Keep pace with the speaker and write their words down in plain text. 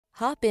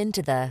Hop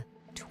into the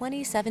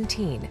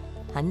 2017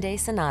 Hyundai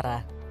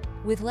Sonata.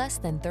 With less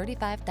than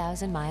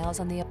 35,000 miles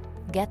on the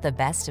get the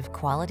best of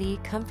quality,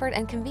 comfort,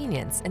 and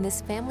convenience in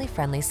this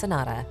family-friendly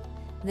Sonata.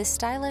 This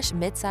stylish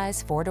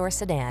midsize four-door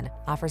sedan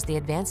offers the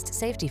advanced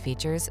safety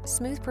features,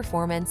 smooth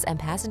performance, and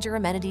passenger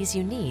amenities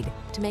you need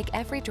to make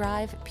every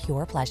drive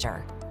pure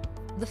pleasure.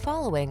 The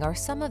following are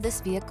some of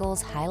this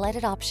vehicle's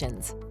highlighted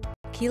options: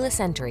 keyless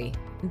entry,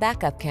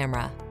 backup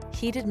camera,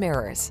 heated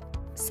mirrors,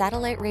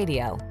 satellite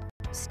radio,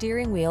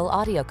 steering wheel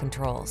audio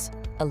controls,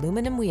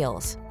 aluminum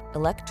wheels,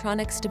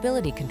 electronic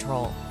stability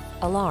control,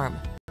 alarm,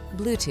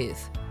 Bluetooth,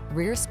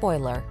 rear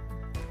spoiler.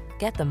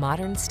 Get the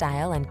modern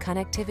style and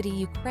connectivity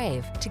you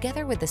crave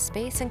together with the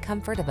space and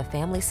comfort of a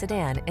family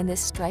sedan in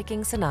this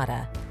striking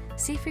Sonata.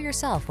 See for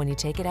yourself when you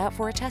take it out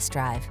for a test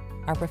drive.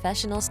 Our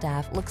professional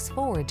staff looks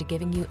forward to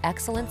giving you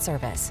excellent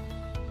service.